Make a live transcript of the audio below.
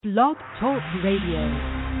Blog Talk Radio.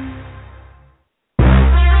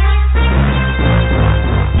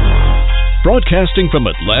 Broadcasting from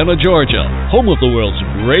Atlanta, Georgia, home of the world's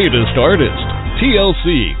greatest artists,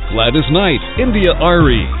 TLC, Gladys Knight, India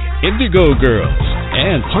Ari, Indigo Girls,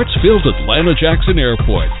 and Hartsfield Atlanta Jackson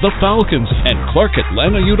Airport, the Falcons, and Clark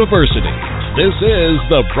Atlanta University. This is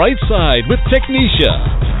The Bright Side with Technisha,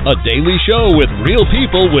 a daily show with real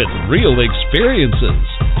people with real experiences.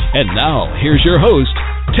 And now, here's your host,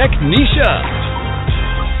 Technisha.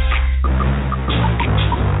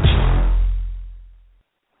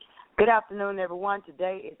 Good afternoon, everyone.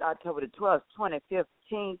 Today is October the 12th,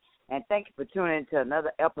 2015, and thank you for tuning in to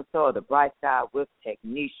another episode of The Bright Side with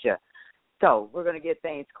Technisha. So we're going to get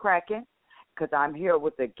things cracking because I'm here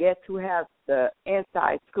with a guest who has the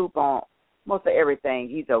inside scoop on most of everything.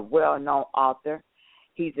 He's a well-known author.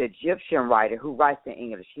 He's an Egyptian writer who writes in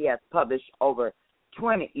English. He has published over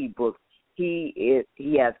 20 ebooks.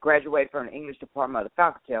 He has graduated from the English department of the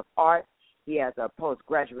Faculty of Arts. He has a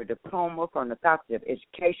postgraduate diploma from the Faculty of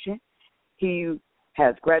Education. He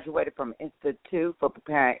has graduated from Institute for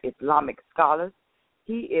Preparing Islamic Scholars.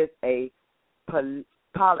 He is a political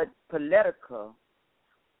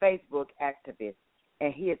Facebook activist,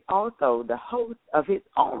 and he is also the host of his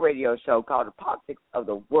own radio show called The Politics of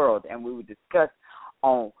the World, and we will discuss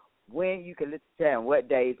on when you can listen to him, what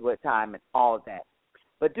days, what time, and all that.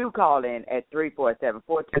 But do call in at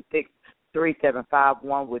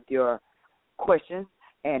 347-426-3751 with your questions.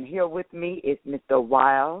 And here with me is Mr.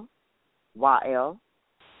 Wael.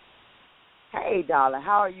 Hey, darling,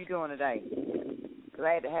 how are you doing today?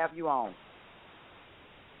 Glad to have you on.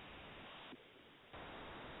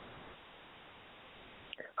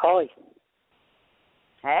 Hi.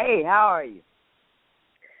 Hey, how are you?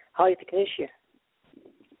 Hi, Technisha.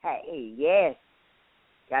 Hey, yes.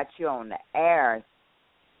 Got you on the air.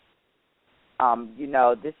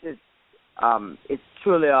 This is it's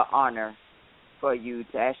truly an honor for you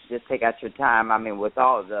to actually just take out your time. I mean, with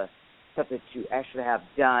all the stuff that you actually have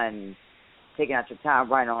done, taking out your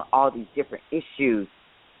time writing on all these different issues.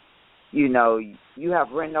 You know, you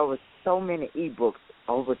have written over so many ebooks,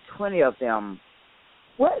 over 20 of them.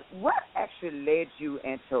 What actually led you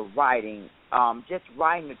into writing, just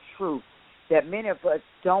writing the truth that many of us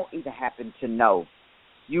don't even happen to know?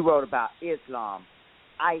 You wrote about Islam,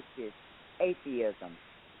 ISIS, atheism.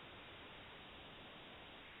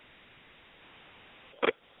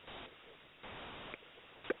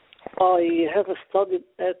 I have studied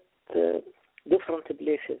at different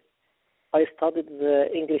places. I studied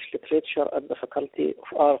English literature at the Faculty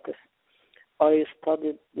of Arts. I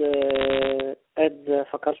studied at the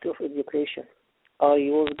Faculty of Education. I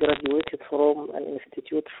was graduated from an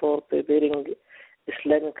institute for preparing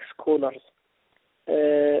Islamic scholars.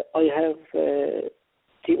 I have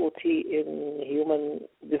TOT in human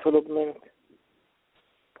development.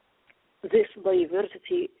 This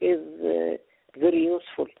diversity is very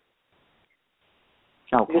useful.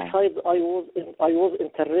 Okay. Besides, I was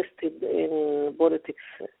interested in politics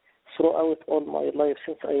throughout all my life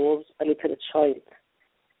since I was a little child.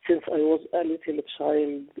 Since I was a little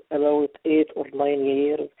child, about 8 or 9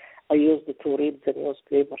 years, I used to read the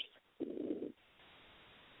newspapers.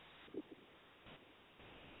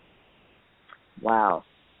 Wow.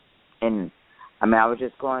 And, I mean, I was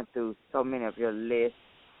just going through so many of your lists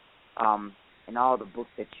and all the books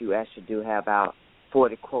that you actually do have out,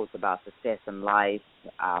 40 quotes about success in life.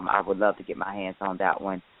 I would love to get my hands on that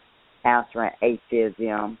one. Answering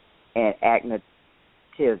Atheism and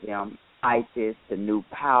Agnosticism, ISIS, The New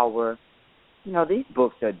Power. You know, these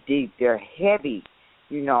books are deep. They're heavy,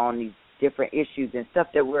 on these different issues and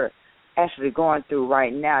stuff that we're actually going through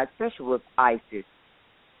right now, especially with ISIS.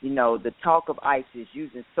 The talk of ISIS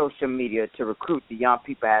using social media to recruit the young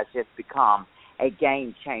people has just become a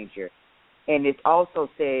game changer. And it's also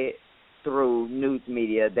said through news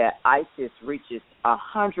media that ISIS reaches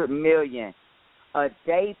 100 million a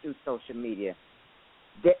day through social media.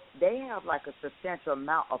 They have like a substantial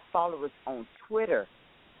amount of followers on Twitter.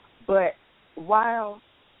 But while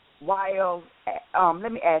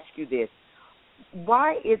let me ask you this.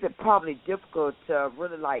 Why is it probably difficult to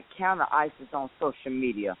really counter ISIS on social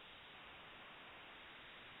media?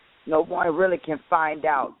 No one really can find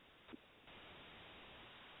out.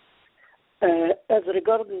 As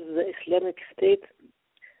regards the Islamic State,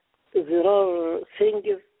 there are things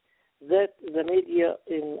that the media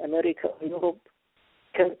in America and Europe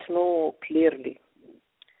can't know clearly.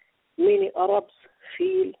 Many Arabs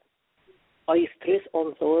feel, I stress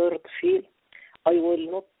on the word feel, I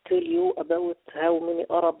will not tell you about how many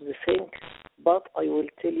Arabs think, but I will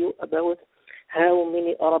tell you about how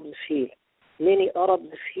many Arabs feel. Many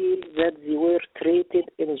Arabs feel that they were treated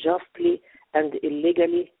unjustly and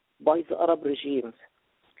illegally by the Arab regimes.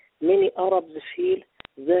 Many Arabs feel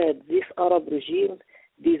that these Arab regimes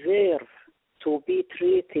deserve to be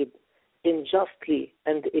treated unjustly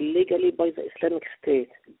and illegally by the Islamic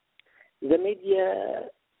State. The media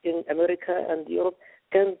in America and Europe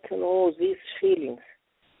tend to know these feelings.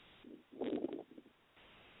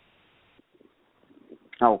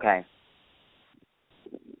 Okay.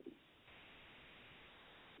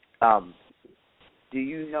 Do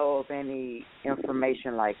you know of any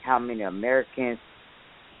information like how many Americans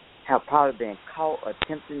have probably been caught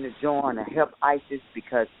attempting to join or help ISIS?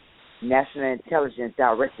 Because National Intelligence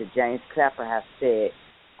Director James Clapper has said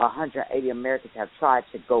 180 Americans have tried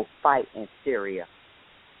to go fight in Syria.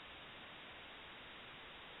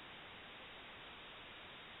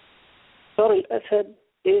 Al-Assad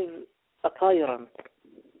is a tyrant.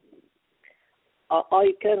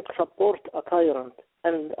 I can't support a tyrant,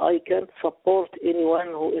 and I can't support anyone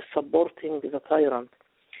who is supporting the tyrant.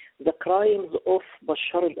 The crimes of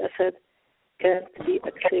Bashar al-Assad can't be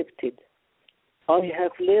accepted. I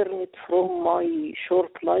have learned from my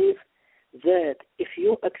short life that if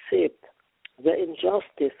you accept the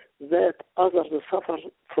injustice that others suffer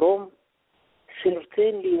from,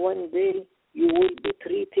 certainly one day you will be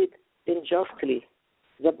treated unjustly.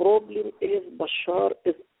 The problem is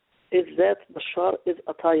that Bashar is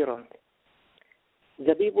a tyrant.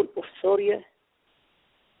 The people of Syria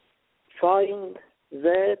find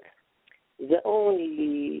that the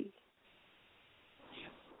only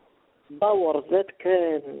power that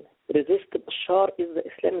can resist Bashar is the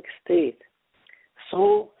Islamic State.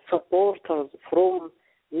 So supporters from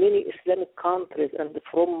many Islamic countries and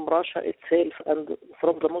from Russia itself and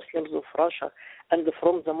from the Muslims of Russia and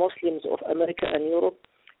from the Muslims of America and Europe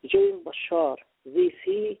join Bashar. They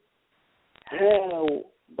see how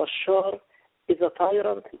Bashar is a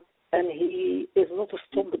tyrant and he is not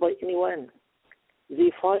stopped by anyone.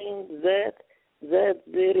 They find that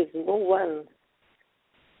there is no one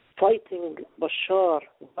fighting Bashar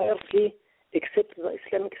fiercely except the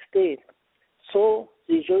Islamic State. So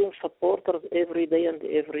they join supporters every day and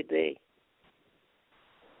every day.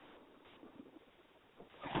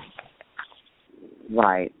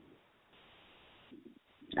 Right.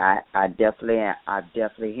 I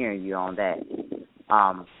definitely hear you on that.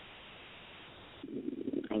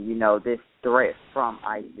 And you know, this threat from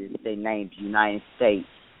ISIS, they named United States,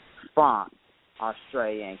 France,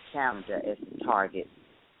 Australia, and Canada as the target.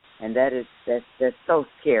 And that's so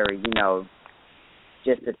scary, you know,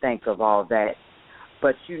 just to think of all that.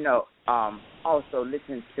 But you know, also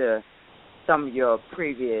listen to some of your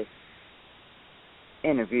previous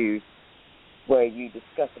interviews where you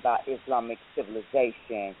discuss about Islamic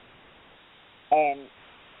civilization. And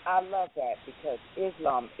I love that because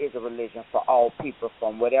Islam is a religion for all people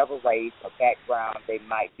from whatever race or background they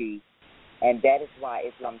might be. And that is why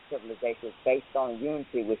Islamic civilization is based on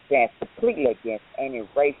unity, which stands completely against any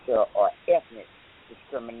racial or ethnic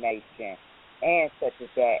discrimination, and such as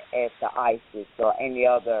that as the ISIS or any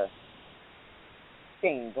other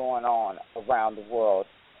thing going on around the world.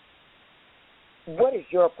 What is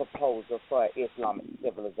your proposal for Islamic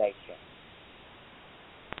civilization?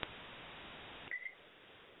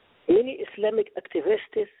 Many Islamic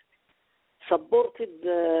activists supported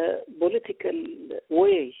the political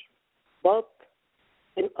way, but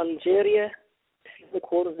in Algeria,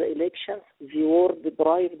 Islamic won the elections. They were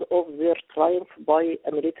deprived of their triumph by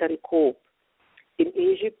a military coup. In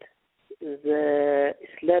Egypt, the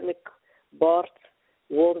Islamic part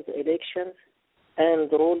won the elections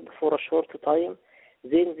and ruled for a short time.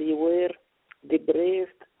 Then they were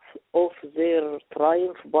deprived of their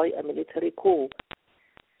triumph by a military coup.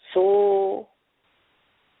 So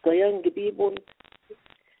the young people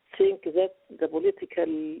think that the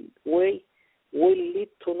political way will lead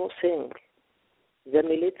to nothing. The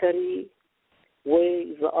military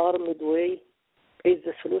way, the armed way, is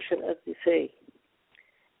the solution, as they say.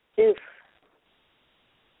 If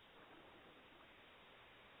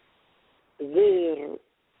there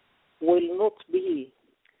will not be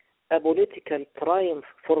a political triumph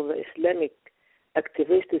for the Islamic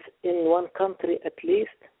activists in one country at least,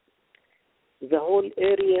 the whole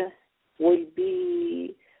area will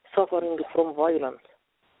be suffering from violence.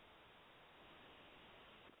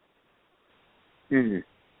 Mm-hmm.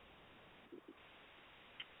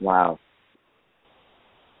 Wow.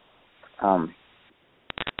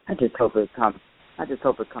 I just hope it comes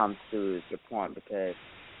to the point, because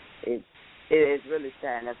it is really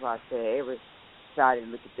sad. And that's why I say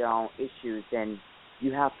everybody look at their own issues, and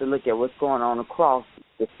you have to look at what's going on across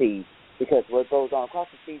the seas, because what goes on across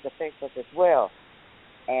the seas affects us as well.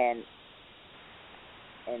 And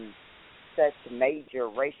and such major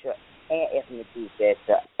racial and ethnic groups as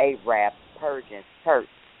the Arabs, Persians, Turks,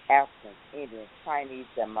 Africans, Indians, Chinese,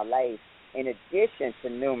 and Malays, in addition to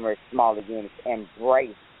numerous smaller units,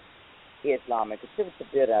 embrace Islam and contribute to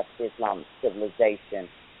build up Islamic civilization.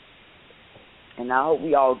 And I hope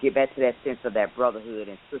we all get back to that sense of that brotherhood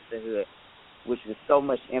and sisterhood, which was so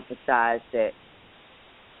much emphasized that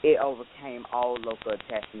it overcame all local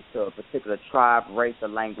attachments to a particular tribe, race, or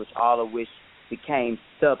language, all of which became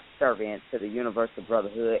subservient to the universal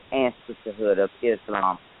brotherhood and sisterhood of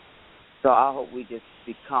Islam. So I hope we just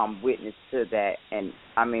become witness to that. And,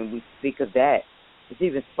 I mean, we speak of that. It's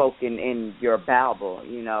even spoken in your Bible,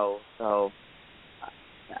 you know. So,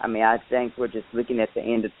 I mean, I think we're just looking at the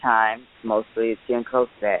end of time. Mostly it's getting close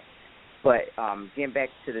to that. But getting back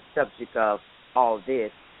to the subject of all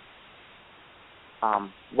this,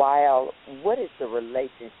 Wael, what is the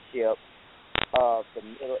relationship of the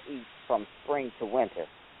Middle East from spring to winter?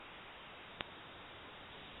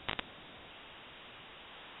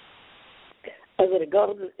 As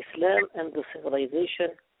regards Islam and the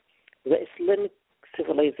civilization, the Islamic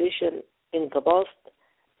civilization in the past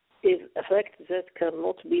is a fact that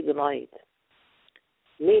cannot be denied.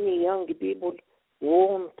 Many young people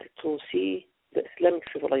want to see the Islamic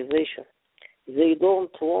civilization. They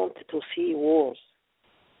don't want to see wars.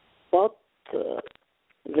 But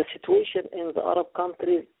the situation in the Arab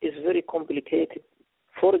countries is very complicated.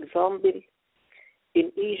 For example,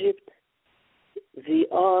 in Egypt, they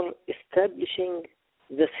are establishing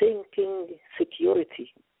the thinking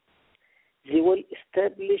security. They will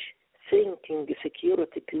establish thinking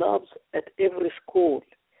security clubs at every school.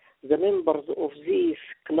 The members of these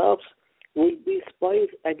clubs will be spies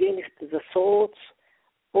against the thoughts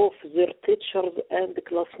of their teachers and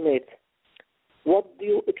classmates. What do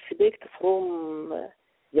you expect from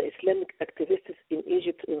the Islamic activists in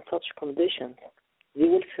Egypt in such conditions? They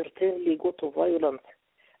will certainly go to violent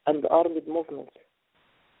and armed movements.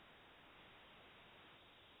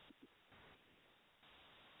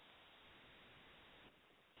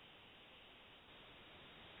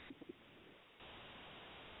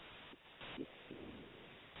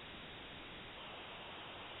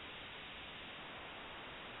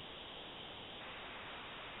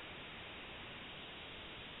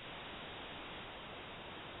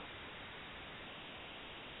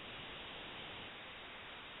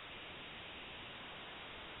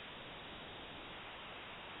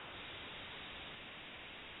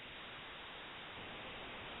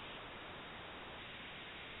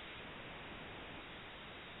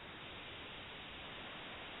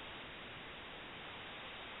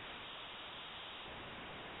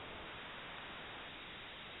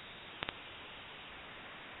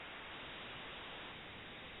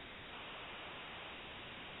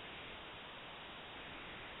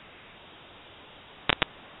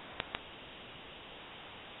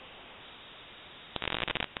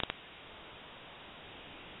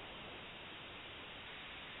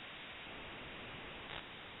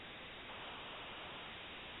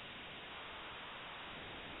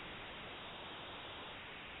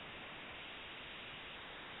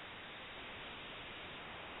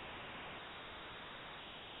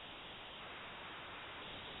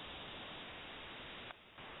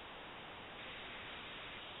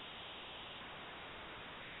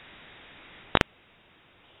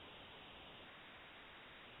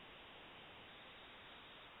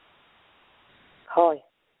 Hi.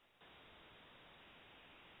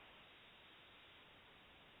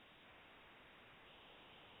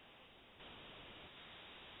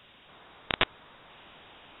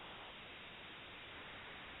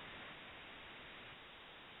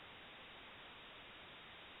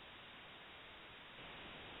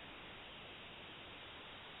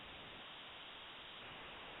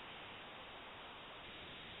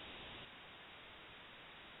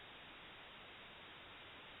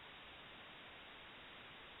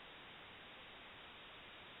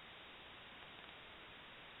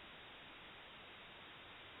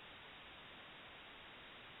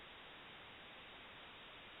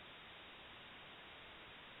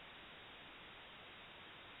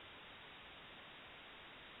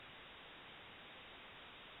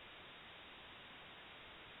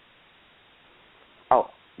 Oh,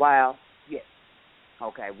 wow. Yes.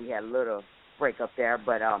 Okay, we had a little break up there,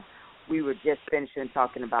 but we were just finishing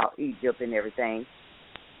talking about Egypt and everything.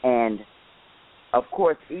 And, of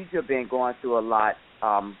course, Egypt been going through a lot,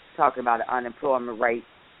 talking about the unemployment rate.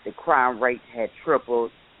 The crime rate had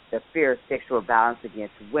tripled. The fear of sexual violence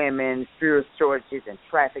against women, fuel shortages and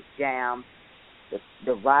traffic jams,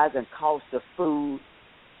 the rising cost of food,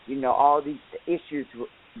 you know, all these issues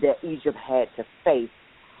that Egypt had to face.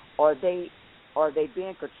 Are they are they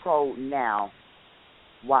being controlled now,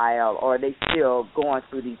 Wael, or are they still going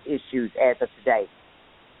through these issues as of today?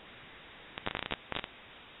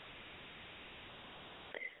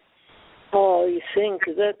 I think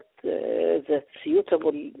that the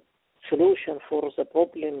suitable solution for the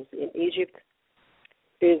problems in Egypt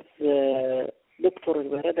is Dr.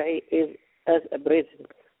 El-Manzalawy is as a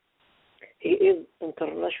president. He is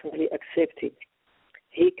internationally accepted.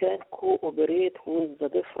 He can cooperate with the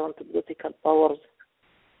different political powers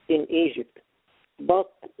in Egypt.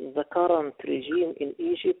 But the current regime in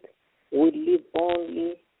Egypt will lead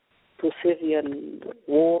only to civil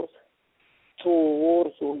wars, to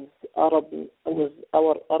wars with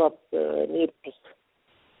our Arab neighbors.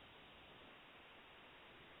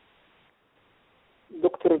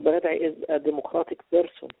 Dr. El-Manzalawy is a democratic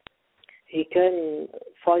person. He can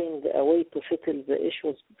find a way to settle the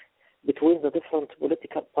issues between the different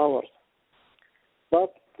political powers.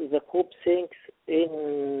 But the coup thinks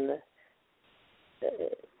in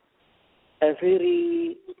a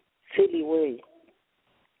very silly way.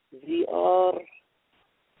 They are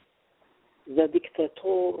the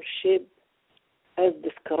dictatorship as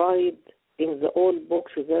described in the old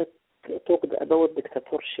books that talked about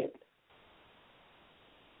dictatorship.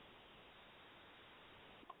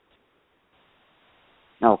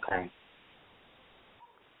 Okay.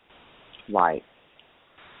 Right.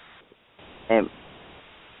 And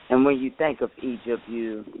when you think of Egypt,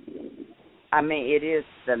 it is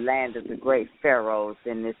the land of the great pharaohs,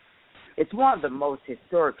 and it's one of the most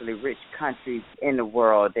historically rich countries in the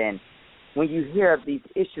world. And when you hear of these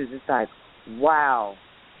issues, it's like, wow,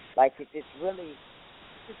 like it's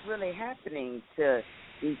really happening to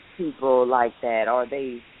these people like that. Are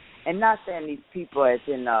they? And not saying these people as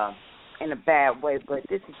in a bad way, but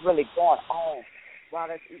this is really going on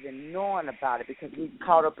without us even knowing about it, because we're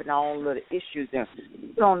caught up in our own little issues and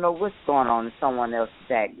we don't know what's going on in someone else's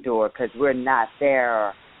back door because we're not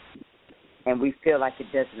there, and we feel like it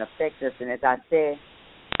doesn't affect us. And as I said,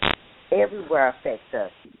 everywhere affects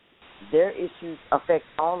us. Their issues affect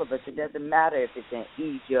all of us. It doesn't matter if it's in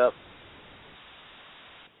Egypt,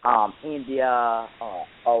 India,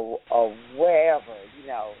 or wherever,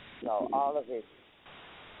 So all of it,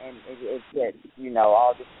 and it's just,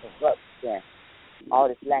 all this corruption, all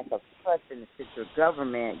this lack of trust in the central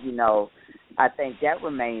government, I think that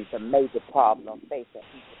remains a major problem facing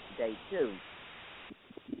Egypt today, too.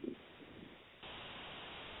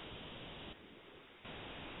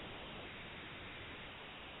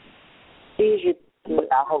 Egypt,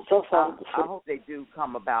 I hope they do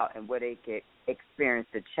come about and where they can experience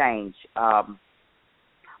the change.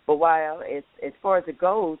 But while as far as it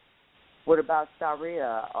goes, what about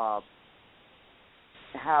Syria?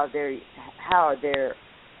 How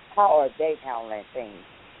are they handling things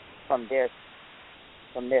from their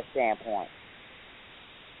standpoint?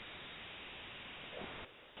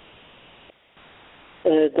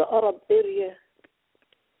 The Arab area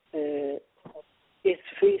is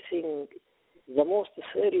facing the most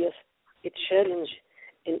serious challenge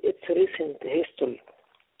in its recent history.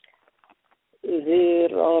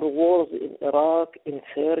 There are wars in Iraq, in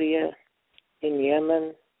Syria, in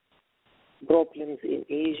Yemen, problems in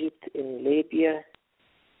Egypt, in Libya,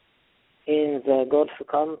 in the Gulf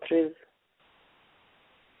countries.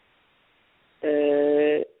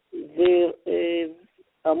 There is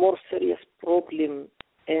a more serious problem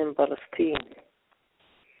in Palestine.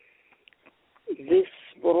 This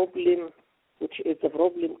problem, which is the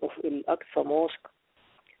problem of Al-Aqsa Mosque,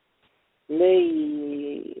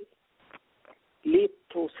 may lead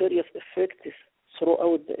to serious effects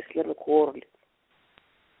throughout the Islamic world.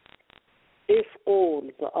 If all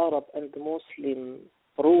the Arab and Muslim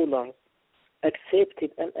rulers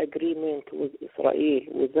accepted an agreement with Israel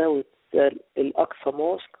without the Al-Aqsa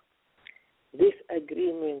Mosque, this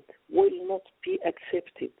agreement will not be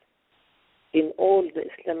accepted in all the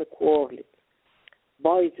Islamic world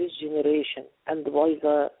by this generation and by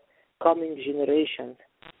the coming generations,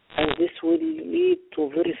 and this will lead to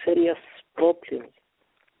very serious problems.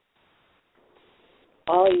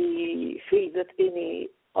 I feel that any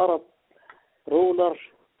Arab ruler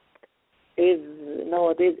is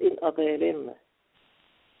nowadays in a dilemma.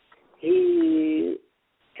 He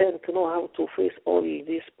can't know how to face all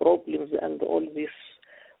these problems and all these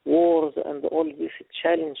wars and all these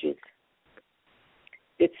challenges.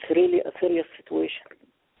 It's really a serious situation.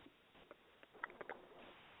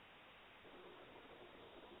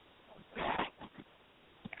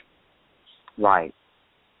 Right.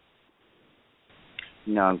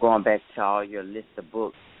 And going back to all your list of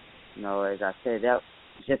books, as I said, that's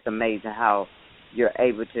just amazing how you're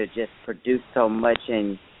able to just produce so much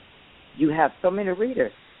and you have so many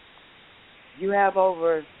readers. You have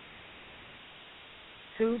over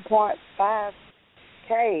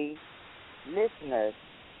 2.5K listeners,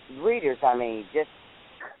 readers. I mean, just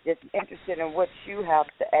interested in what you have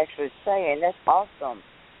to actually say, and that's awesome.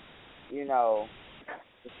 You know,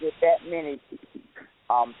 to get that many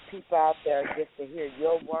people out there just to hear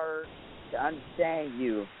your words, to understand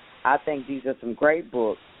you. I think these are some great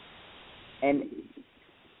books. And,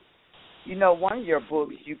 you know, one of your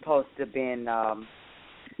books you supposed to have been,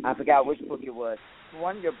 I forgot which book it was.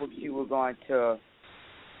 One of your books you were going to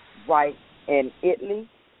write in Italy,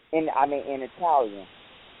 in Italian.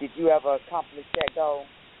 Did you ever accomplish that goal?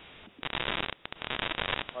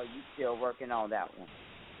 Or are you still working on that one?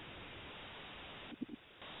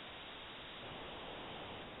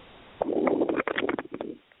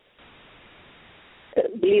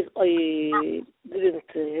 Please, I didn't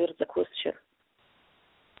hear the question.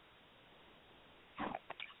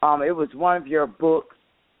 It was one of your books,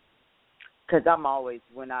 because I'm always,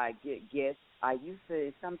 when I get guests,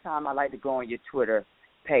 sometimes I like to go on your Twitter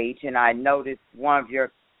page, and I noticed one of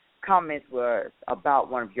your comments was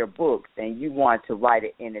about one of your books, and you wanted to write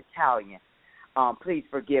it in Italian. Please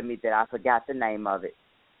forgive me that I forgot the name of it.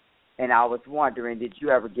 And I was wondering, did you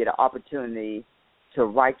ever get an opportunity to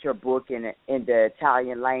write your book in the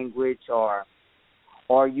Italian language, or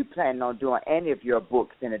are you planning on doing any of your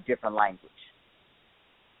books in a different language?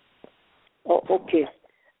 Oh, okay.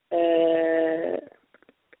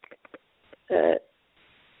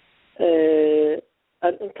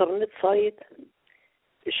 An internet site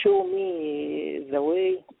show me the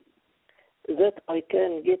way that I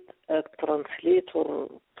can get a translator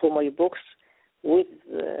to my books with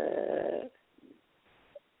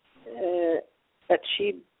a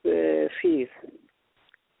cheap fees.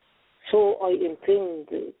 So I intend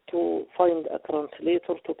to find a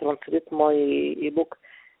translator to translate my ebook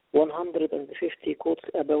 150 quotes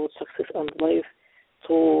about success and life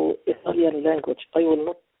to Italian language. I will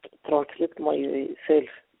not translate myself.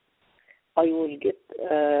 I will get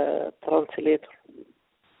a translator.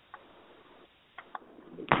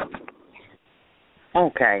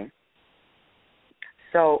 Okay.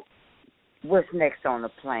 So what's next on the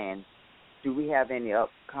plan? Do we have any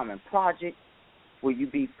upcoming projects? Will you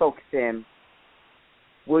be focusing,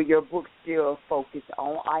 will your book still focus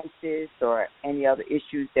on ISIS or any other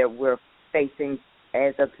issues that we're facing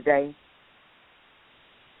as of today?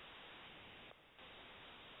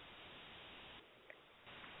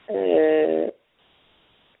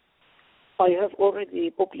 I have already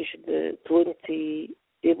published 20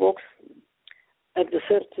 ebooks. At a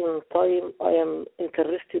certain time, I am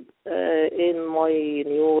interested in my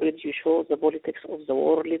new radio show, The Politics of the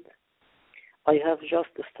World. I have just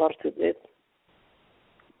started it.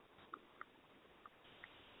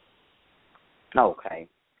 Okay.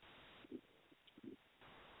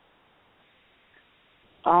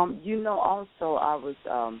 Also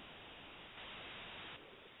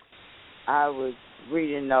I was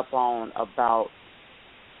reading up on about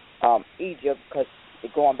Egypt, because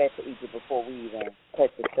going back to Egypt before we even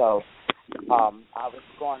touch it. So I was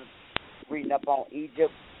reading up on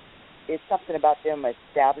Egypt. It's something about them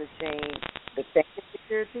establishing the thinking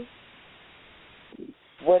security.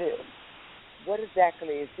 What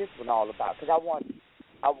exactly is this one all about? Because I want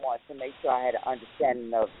to make sure I had an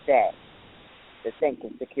understanding of that, the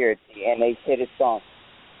thinking security. And they said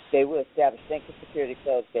they will establish thinking security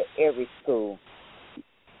clubs at every school.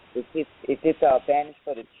 Is this an advantage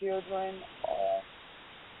for the children?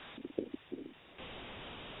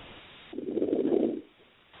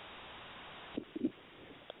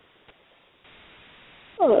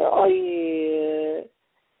 I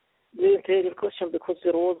didn't hear the question because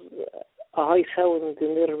there was a high sound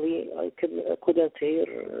near me. I couldn't hear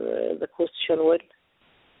the question well.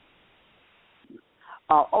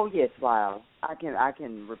 Oh yes, Wael. I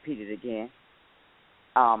can repeat it again.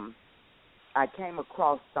 I came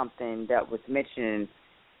across something that was mentioning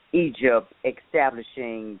Egypt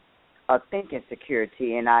establishing a thinking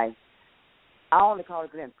security, and I only caught a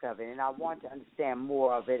glimpse of it, and I wanted to understand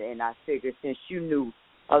more of it. And I figured since you knew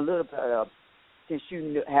a little bit of,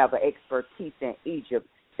 have an expertise in Egypt,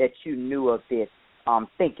 that you knew of this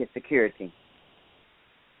thinking security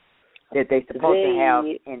that they're supposed to have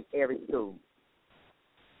in every school.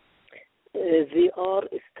 They are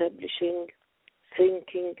establishing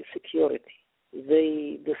thinking security.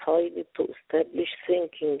 They decided to establish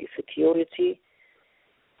thinking security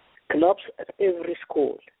clubs at every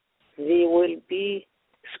school. They will be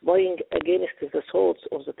spying against the thoughts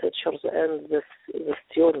of the teachers and the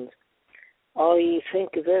students. I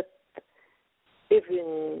think that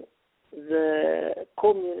even the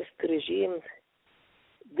communist regime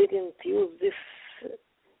didn't use this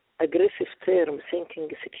aggressive term, thinking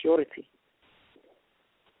security.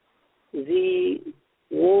 They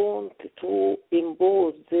want to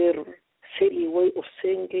impose their silly way of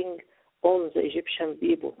thinking on the Egyptian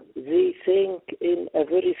people. They think in a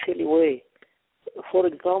very silly way. For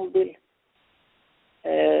example,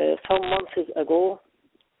 some months ago,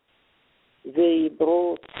 they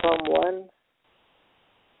brought someone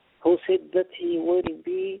who said that he will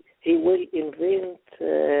invent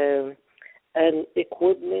an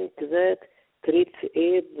equipment that treats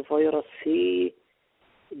AIDS, virus C,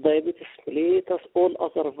 diabetes mellitus, all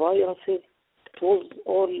other viruses. It was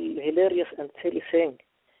all hilarious and silly thing.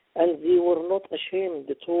 And they were not ashamed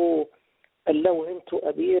to allow him to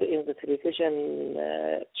appear in the television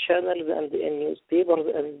channels and in newspapers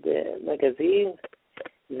and magazines.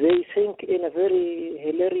 They think in a very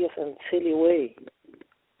hilarious and silly way.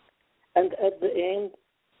 And at the end,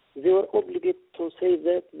 they were obligated to say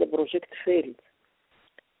that the project failed.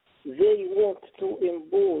 They want to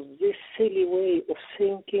impose this silly way of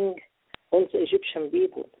thinking on the Egyptian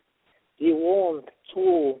people. They want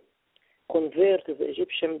to convert the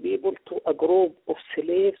Egyptian people to a group of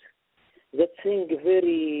slaves that think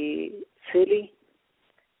very silly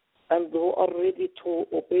and who are ready to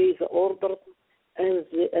obey the orders and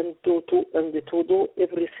to do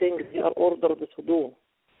everything they are ordered to do.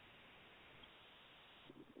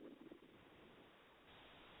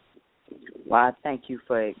 Well, I thank you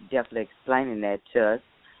for definitely explaining that to us.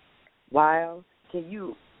 Wael, can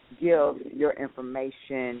you give your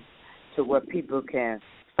information to where people can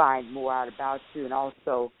find more out about you and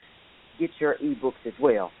also get your ebooks as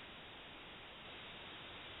well?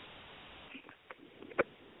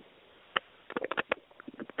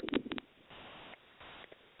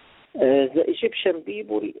 The Egyptian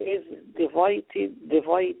people is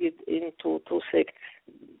divided into two sects.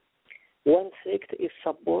 One sect is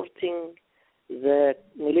supporting the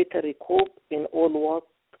military coup in all what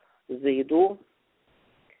they do,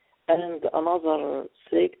 and another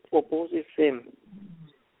sect opposes them.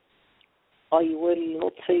 I will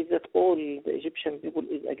not say that all the Egyptian people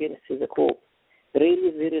is against the coup.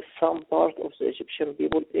 Really, there is some part of the Egyptian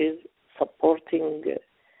people is supporting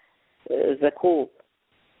the coup.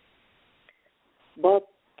 But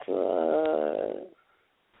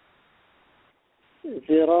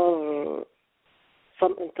there are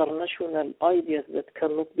some international ideas that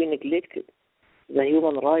cannot be neglected. The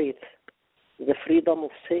human rights, the freedom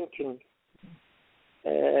of thinking,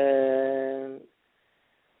 the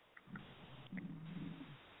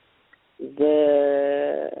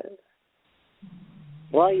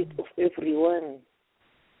right of everyone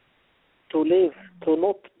to live, to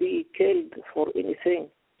not be killed for anything.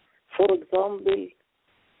 For example,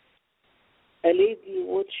 a lady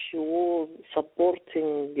which was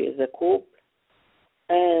supporting the coup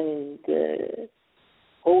and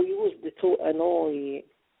who used to annoy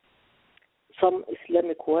some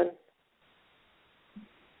Islamic one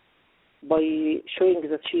by showing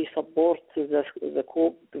that she supports the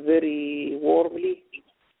coup very warmly.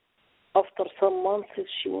 After some months,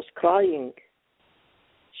 she was crying.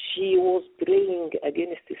 She was praying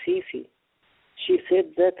against Sisi. She said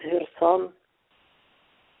that her son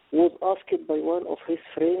was asked by one of his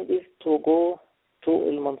friends to go to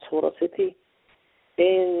El-Manzalawy city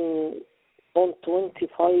on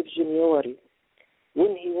 25 January.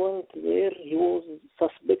 When he went there, he was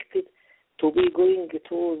suspected to be going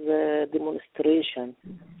to the demonstration.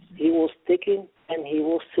 He was taken and he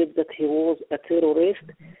was said that he was a terrorist.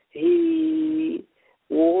 He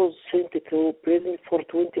was sent to prison for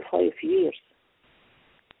 25 years.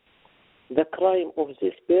 The crime of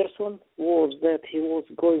this person was that he was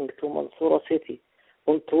going to Mansoura city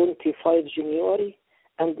on 25 January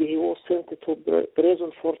and he was sent to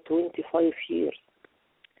prison for 25 years.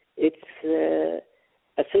 It's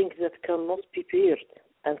a thing that cannot be feared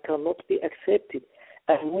and cannot be accepted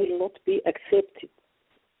and will not be accepted.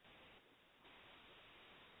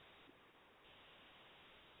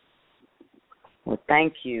 Well,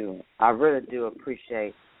 thank you. I really do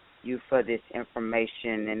appreciate you for this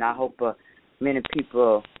information, and I hope many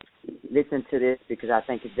people listen to this because I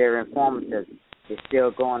think it's very informative. It's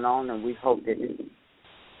still going on, and we hope that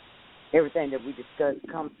everything that we discuss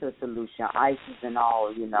comes to a solution, ISIS and all,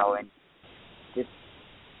 and just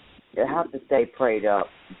you have to stay prayed up,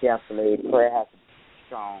 definitely. Prayer has to be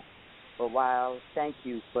strong. But Wael, thank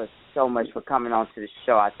you so much for coming on to the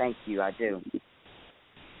show. I thank you. I do.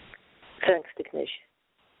 Thanks, Technician.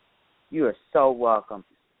 You are so welcome.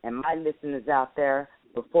 And my listeners out there,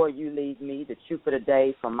 before you leave me, the truth of the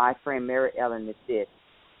day from my friend Mary Ellen is this.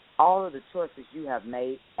 All of the choices you have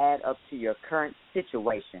made add up to your current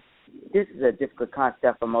situation. This is a difficult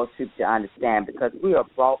concept for most people to understand because we are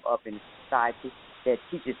brought up in a society that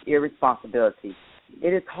teaches irresponsibility.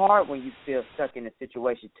 It is hard when you feel stuck in a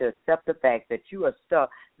situation to accept the fact that you are stuck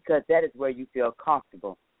because that is where you feel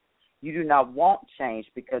comfortable. You do not want change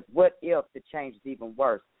because what if the change is even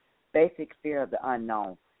worse? Basic fear of the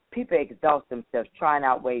unknown. People exhaust themselves trying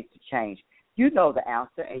out ways to change. You know the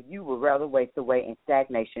answer, and you would rather waste away in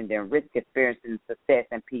stagnation than risk experiencing success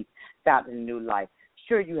and peace found in a new life.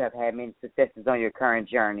 Sure, you have had many successes on your current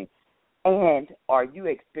journey. And are you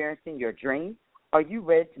experiencing your dreams? Are you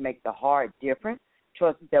ready to make the hard difference?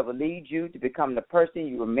 Choices that will lead you to become the person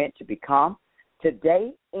you were meant to become.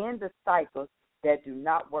 Today, end the cycles that do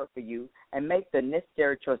not work for you and make the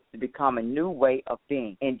necessary choices to become a new way of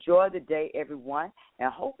being. Enjoy the day, everyone,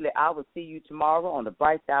 and hopefully I will see you tomorrow on the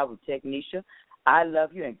Bright Side with Technisha. I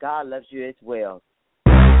love you, and God loves you as well.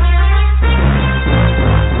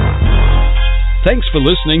 Thanks for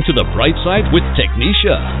listening to The Bright Side with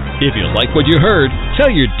Technisha. If you like what you heard, tell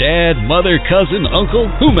your dad, mother, cousin, uncle,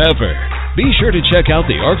 whomever. Be sure to check out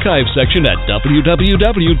the archive section at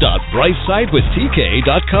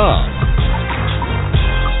www.brightsidewithtk.com.